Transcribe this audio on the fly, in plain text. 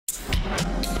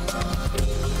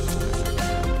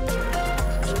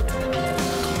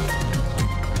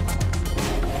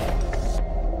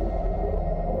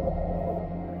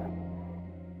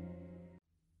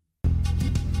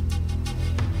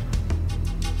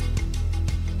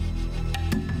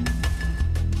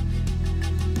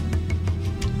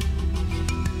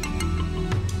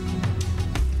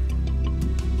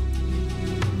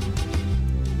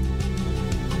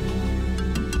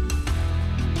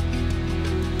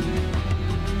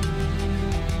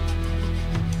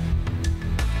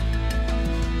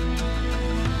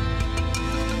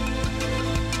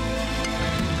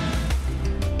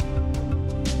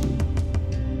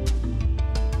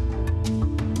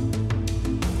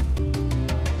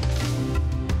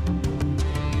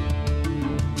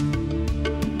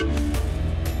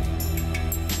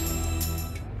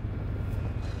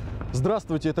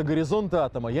Здравствуйте, это «Горизонты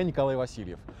атома». Я Николай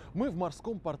Васильев. Мы в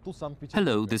морском порту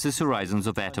Санкт-Петербурга. Hello, this is Horizons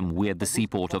of Atom. We're at the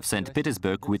seaport of St.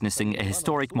 Petersburg, witnessing a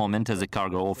historic moment as a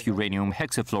cargo of uranium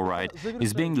hexafluoride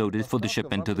is being loaded for the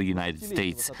shipment to the United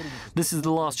States. This is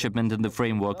the last shipment in the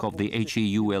framework of the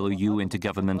HEU-LOU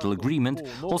Intergovernmental Agreement,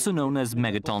 also known as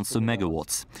megatons to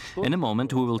megawatts. In a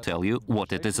moment, we will tell you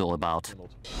what it is all about.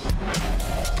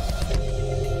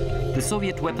 The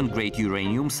Soviet weapon-grade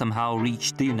uranium somehow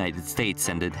reached the United States,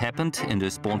 and it happened in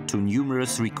response to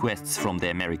numerous requests from the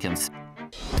Americans.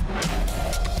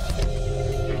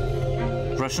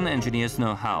 Russian engineers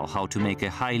know how to make a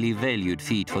highly valued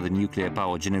feed for the nuclear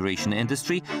power generation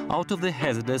industry out of the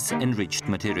hazardous enriched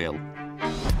material.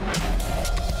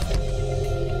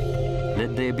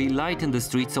 Let there be light in the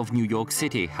streets of New York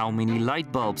City. How many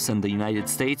light bulbs in the United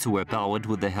States were powered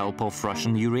with the help of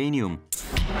Russian uranium?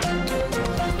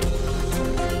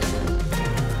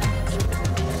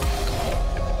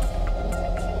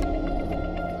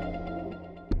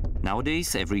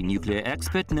 Nowadays, every nuclear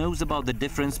expert knows about the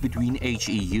difference between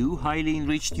HEU, highly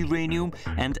enriched uranium,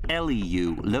 and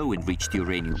LEU, low enriched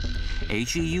uranium.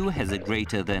 HEU has a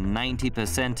greater than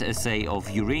 90% assay of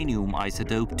uranium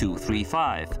isotope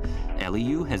 235.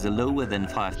 LEU has a lower than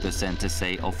 5%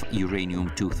 assay of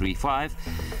uranium-235,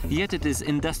 yet it is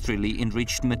industrially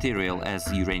enriched material, as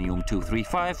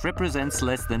uranium-235 represents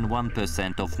less than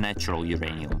 1% of natural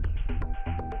uranium.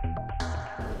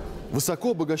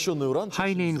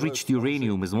 Highly enriched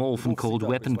uranium is often called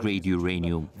weapon-grade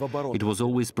uranium. It was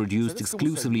always produced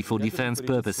exclusively for defense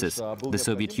purposes. The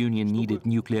Soviet Union needed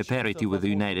nuclear parity with the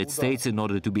United States in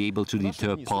order to be able to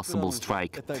deter possible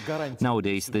strike.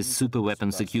 Nowadays, this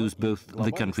superweapon secures both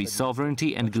the country's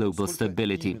sovereignty and global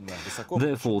stability.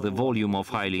 Therefore, the volume of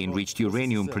highly enriched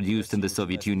uranium produced in the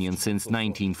Soviet Union since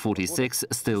 1946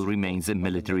 still remains a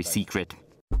military secret.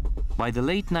 By the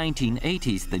late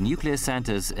 1980s, the nuclear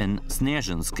centers in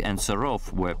Snezhinsk and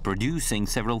Sarov were producing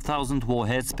several thousand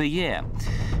warheads per year.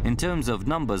 In terms of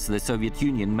numbers, the Soviet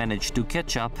Union managed to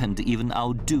catch up and even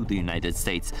outdo the United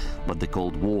States. But the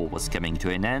Cold War was coming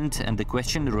to an end, and the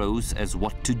question arose as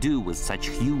what to do with such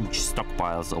huge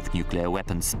stockpiles of nuclear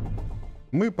weapons.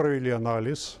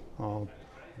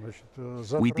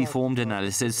 We performed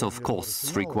analysis of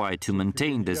costs required to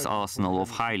maintain this arsenal of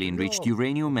highly enriched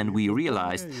uranium, and we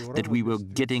realized that we were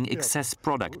getting excess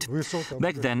product.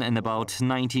 Back then, in about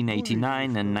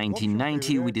 1989 and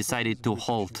 1990, we decided to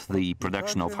halt the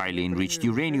production of highly enriched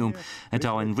uranium at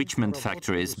our enrichment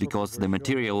factories because the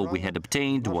material we had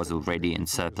obtained was already in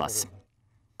surplus.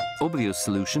 Obvious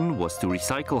solution was to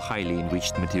recycle highly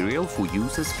enriched material for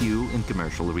use as fuel in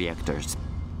commercial reactors.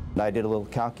 I did a little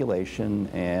calculation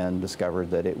and discovered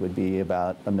that it would be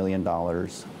about $1 million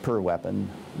per weapon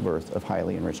worth of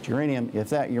highly enriched uranium if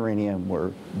that uranium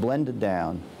were blended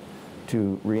down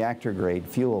to reactor-grade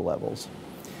fuel levels.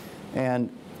 And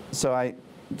so I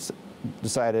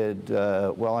decided,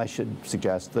 well, I should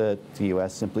suggest that the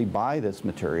U.S. simply buy this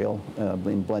material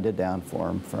in blended down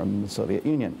form from the Soviet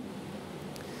Union.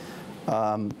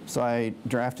 So I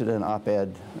drafted an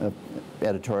op-ed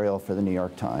editorial for the New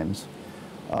York Times.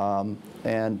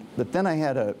 But then I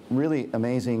had a really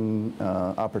amazing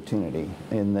opportunity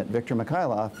in that Viktor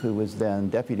Mikhailov, who was then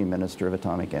Deputy Minister of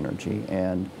Atomic Energy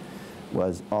and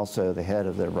was also the head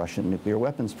of the Russian nuclear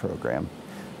weapons program,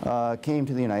 came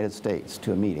to the United States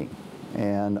to a meeting.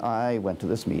 And I went to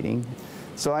this meeting.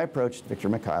 So I approached Viktor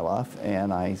Mikhailov,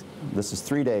 and this is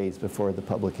 3 days before the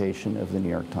publication of the New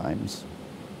York Times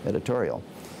editorial.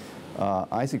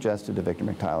 I suggested to Viktor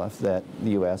Mikhailov that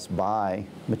the U.S. buy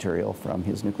material from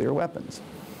his nuclear weapons.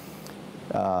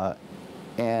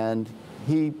 And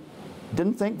he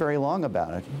didn't think very long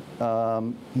about it.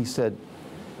 He said,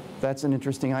 "That's an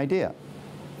interesting idea,"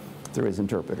 through his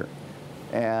interpreter.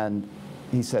 And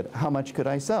he said, "How much could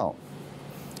I sell?"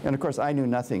 And of course, I knew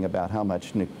nothing about how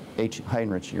much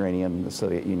high-enriched uranium the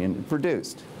Soviet Union had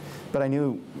produced. But I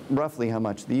knew roughly how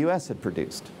much the U.S. had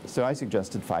produced. So I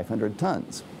suggested 500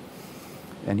 tons.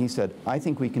 And he said, "I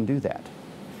think we can do that."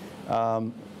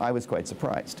 I was quite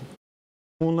surprised.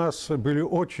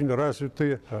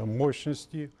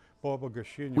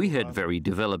 We had very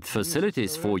developed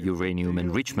facilities for uranium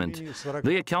enrichment.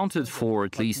 They accounted for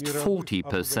at least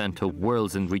 40% of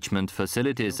world's enrichment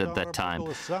facilities at that time.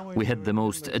 We had the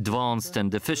most advanced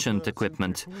and efficient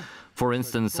equipment. For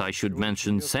instance, I should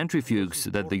mention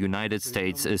centrifuges that the United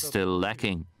States is still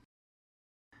lacking.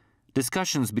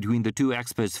 Discussions between the two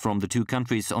experts from the two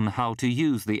countries on how to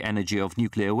use the energy of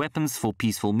nuclear weapons for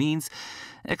peaceful means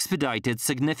expedited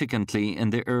significantly in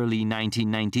the early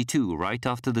 1992, right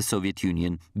after the Soviet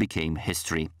Union became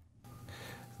history.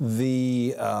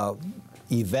 The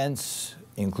events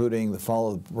including the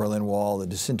fall of the Berlin Wall, the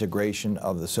disintegration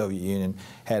of the Soviet Union,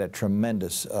 had a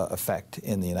tremendous effect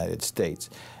in the United States.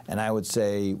 And I would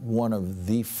say one of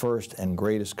the first and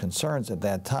greatest concerns at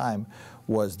that time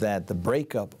was that the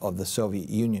breakup of the Soviet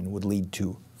Union would lead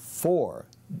to 4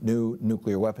 new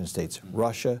nuclear weapon states: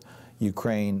 Russia,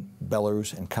 Ukraine,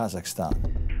 Belarus, and Kazakhstan.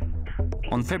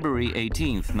 On February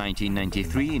 18,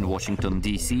 1993, in Washington,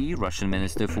 D.C., Russian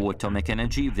Minister for Atomic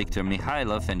Energy Viktor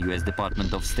Mikhailov and U.S.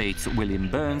 Department of State's William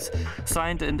Burns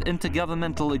signed an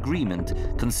intergovernmental agreement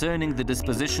concerning the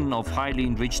disposition of highly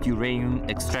enriched uranium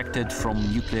extracted from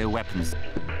nuclear weapons.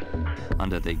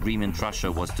 Under the agreement,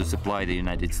 Russia was to supply the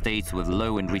United States with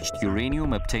low-enriched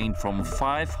uranium obtained from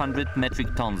 500 metric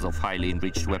tons of highly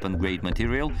enriched weapon-grade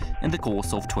material in the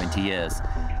course of 20 years.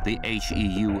 The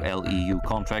HEU-LEU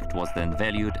contract was then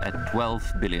valued at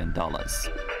 $12 billion.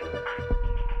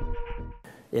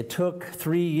 It took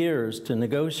 3 years to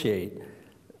negotiate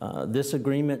this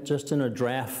agreement just in a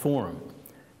draft form.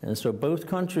 And so both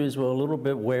countries were a little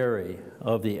bit wary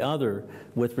of the other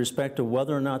with respect to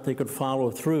whether or not they could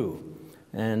follow through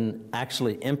and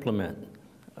actually implement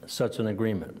such an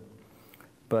agreement.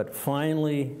 But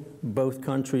finally, both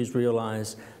countries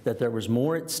realized that there was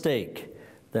more at stake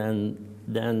than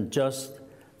just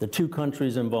the 2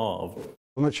 countries involved.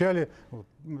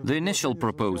 The initial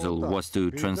proposal was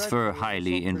to transfer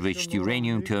highly enriched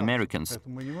uranium to Americans.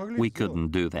 We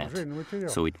couldn't do that.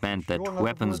 So it meant that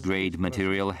weapons-grade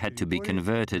material had to be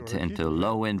converted into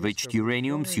low-enriched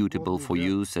uranium suitable for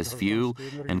use as fuel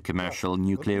in commercial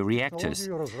nuclear reactors.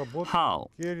 How?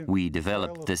 We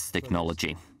developed this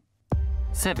technology.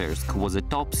 Seversk was a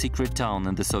top-secret town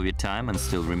in the Soviet time and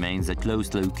still remains a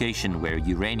closed location where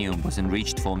uranium was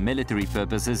enriched for military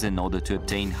purposes in order to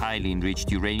obtain highly enriched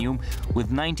uranium with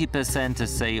 90%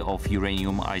 assay of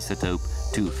uranium isotope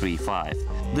 235.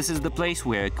 This is the place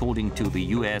where, according to the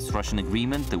US-Russian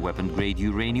agreement, the weapon-grade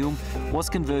uranium was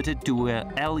converted to a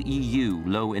LEU,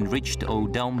 low-enriched or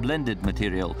down-blended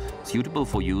material, suitable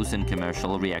for use in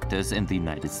commercial reactors in the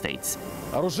United States.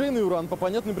 Оружейный уран по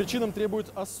понятным причинам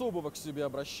требует особого к себе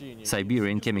обращения.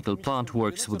 Siberian chemical plant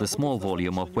works with a small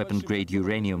volume of weapon-grade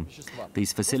uranium.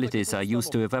 These facilities are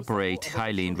used to evaporate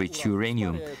highly enriched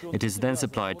uranium. It is then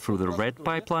supplied through the red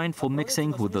pipeline for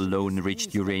mixing with the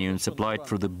low-enriched uranium supplied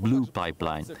through the blue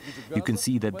pipeline. You can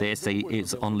see that the assay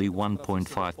is only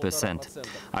 1.5%.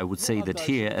 I would say that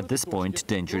here, at this point,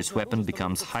 dangerous weapon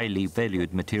becomes highly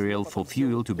valued material for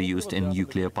fuel to be used in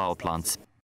nuclear power plants.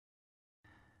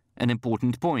 An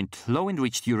important point,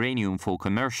 low-enriched uranium for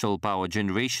commercial power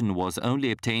generation was only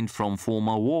obtained from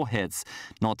former warheads,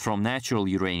 not from natural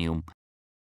uranium.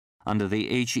 Under the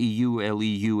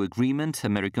HEU-LEU agreement,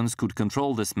 Americans could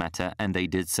control this matter, and they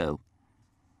did so.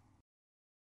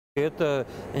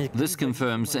 This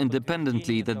confirms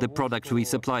independently that the product we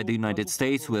supplied the United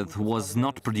States with was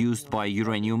not produced by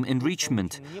uranium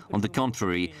enrichment. On the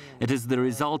contrary, it is the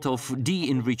result of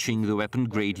de-enriching the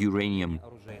weapon-grade uranium.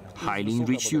 Highly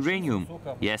enriched uranium.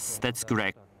 Yes, that's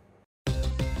correct.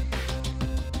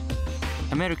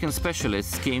 American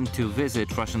specialists came to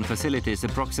visit Russian facilities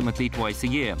approximately twice a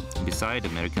year. Besides,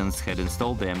 Americans had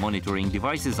installed their monitoring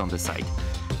devices on the site.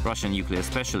 Russian nuclear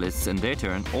specialists, in their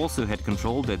turn, also had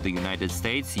controlled that the United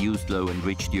States used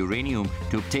low-enriched uranium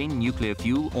to obtain nuclear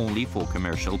fuel only for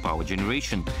commercial power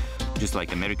generation. Just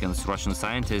like Americans, Russian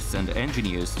scientists and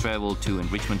engineers traveled to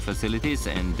enrichment facilities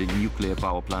and nuclear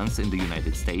power plants in the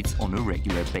United States on a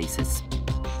regular basis.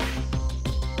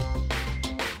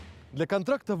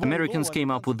 Americans came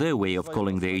up with their way of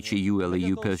calling the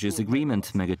HEU-LEU purchase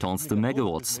agreement megatons to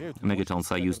megawatts.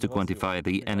 Megatons are used to quantify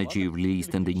the energy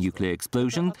released in the nuclear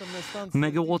explosion,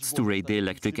 megawatts to rate the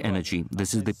electric energy.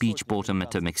 This is the Peach Bottom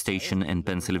atomic station in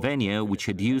Pennsylvania, which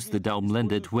had used the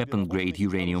down-blended weapon-grade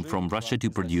uranium from Russia to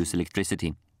produce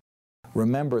electricity.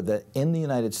 Remember that in the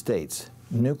United States,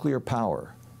 nuclear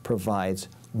power provides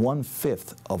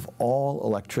 1/5 of all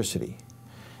electricity.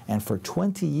 And for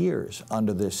 20 years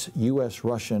under this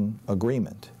U.S.-Russian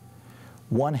agreement,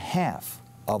 1/2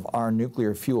 of our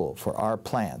nuclear fuel for our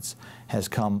plants has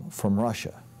come from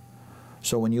Russia.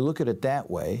 So when you look at it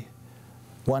that way,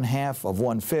 1/2 of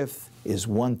 1/5 is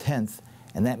 1/10,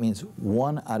 and that means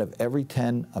 1 out of every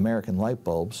 10 American light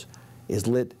bulbs is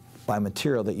lit by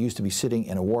material that used to be sitting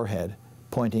in a warhead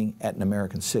pointing at an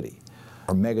American city.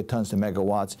 Or megatons to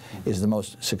megawatts is the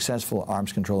most successful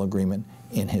arms control agreement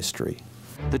in history.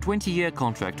 The 20-year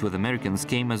contract with Americans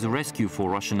came as a rescue for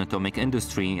Russian atomic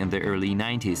industry in the early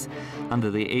 90s. Under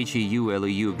the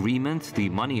HEU-LEU agreement, the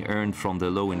money earned from the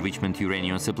low-enrichment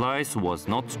uranium supplies was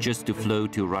not just to flow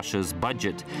to Russia's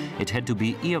budget. It had to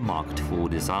be earmarked for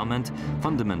disarmament,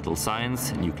 fundamental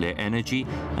science, nuclear energy,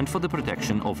 and for the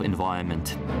protection of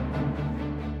environment.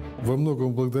 Во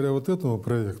многом благодаря вот этому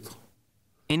проекту.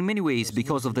 In many ways,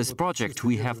 because of this project,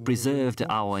 we have preserved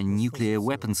our nuclear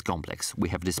weapons complex. We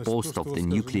have disposed of the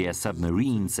nuclear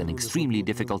submarines, an extremely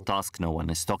difficult task no one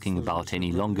is talking about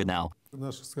any longer now.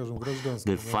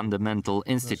 The fundamental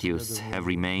institutes have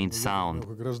remained sound.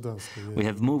 We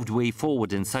have moved way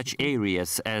forward in such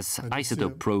areas as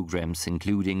isotope programs,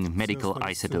 including medical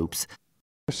isotopes.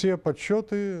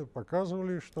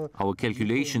 Our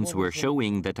calculations were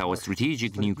showing that our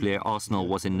strategic nuclear arsenal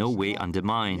was in no way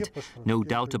undermined. No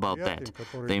doubt about that.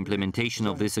 The implementation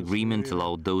of this agreement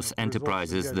allowed those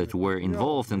enterprises that were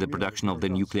involved in the production of the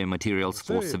nuclear materials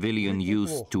for civilian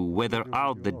use to weather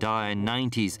out the dire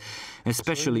 90s,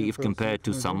 especially if compared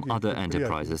to some other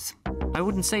enterprises. I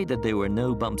wouldn't say that there were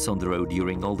no bumps on the road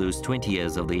during all those 20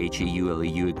 years of the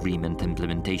HEU-LEU agreement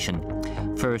implementation.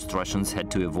 First, Russians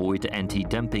had to avoid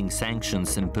anti-dumping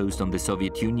sanctions imposed on the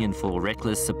Soviet Union for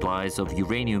reckless supplies of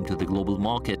uranium to the global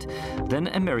market. Then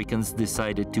Americans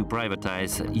decided to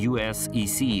privatize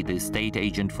USEC, the state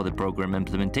agent for the program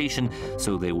implementation,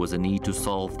 so there was a need to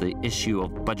solve the issue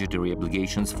of budgetary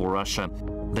obligations for Russia.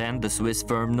 Then the Swiss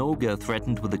firm Noga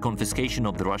threatened with the confiscation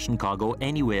of the Russian cargo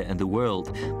anywhere in the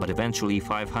world, but eventually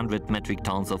 500 metric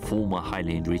tons of former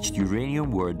highly enriched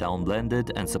uranium were downblended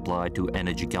and supplied to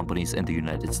energy companies in the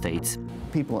United States.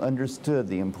 People understood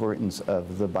the importance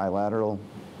of the bilateral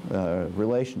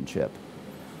relationship.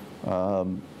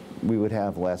 We would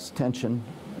have less tension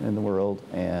in the world,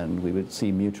 and we would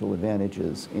see mutual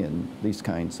advantages in these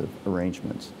kinds of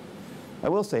arrangements. I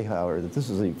will say, however, that this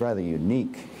is a rather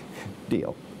unique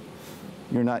deal.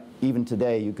 You're not, even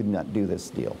today, you could not do this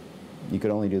deal. You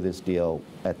could only do this deal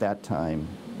at that time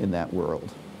in that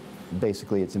world.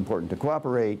 Basically, it's important to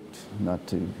cooperate, not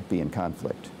to be in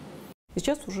conflict.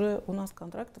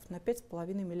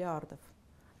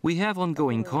 We have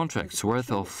ongoing contracts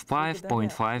worth of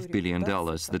 $5.5 billion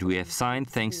that we have signed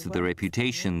thanks to the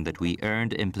reputation that we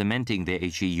earned implementing the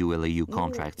HEU-LEU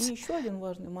contracts.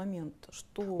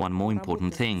 One more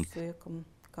important thing.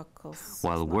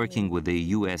 While working with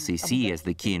the USEC as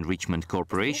the key enrichment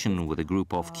corporation with a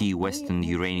group of key Western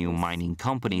uranium mining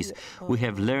companies, we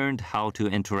have learned how to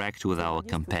interact with our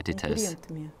competitors.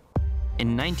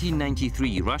 In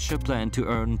 1993, Russia planned to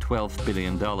earn $12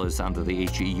 billion under the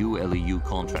HEU-LEU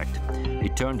contract.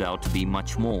 It turned out to be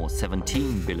much more,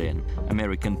 $17 billion.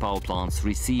 American power plants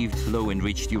received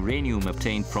low-enriched uranium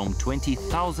obtained from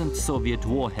 20,000 Soviet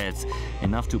warheads,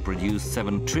 enough to produce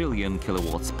 7 trillion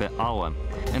kilowatts per hour,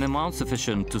 an amount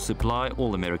sufficient to supply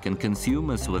all American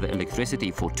consumers with electricity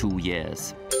for 2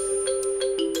 years.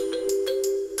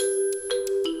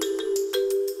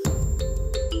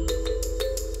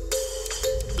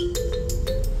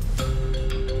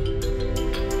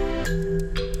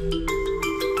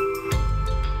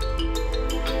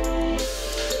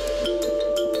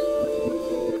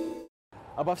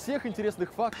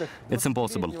 It's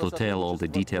impossible to tell all the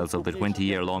details of the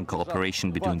 20-year-long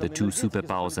cooperation between the two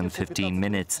superpowers in 15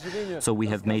 minutes, so we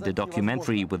have made a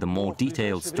documentary with a more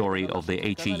detailed story of the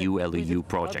HEU-LEU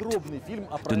project.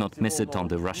 Do not miss it on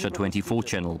the Russia 24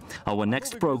 channel. Our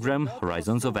next program,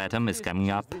 Horizons of Atom, is coming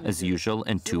up, as usual,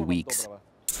 in 2 weeks.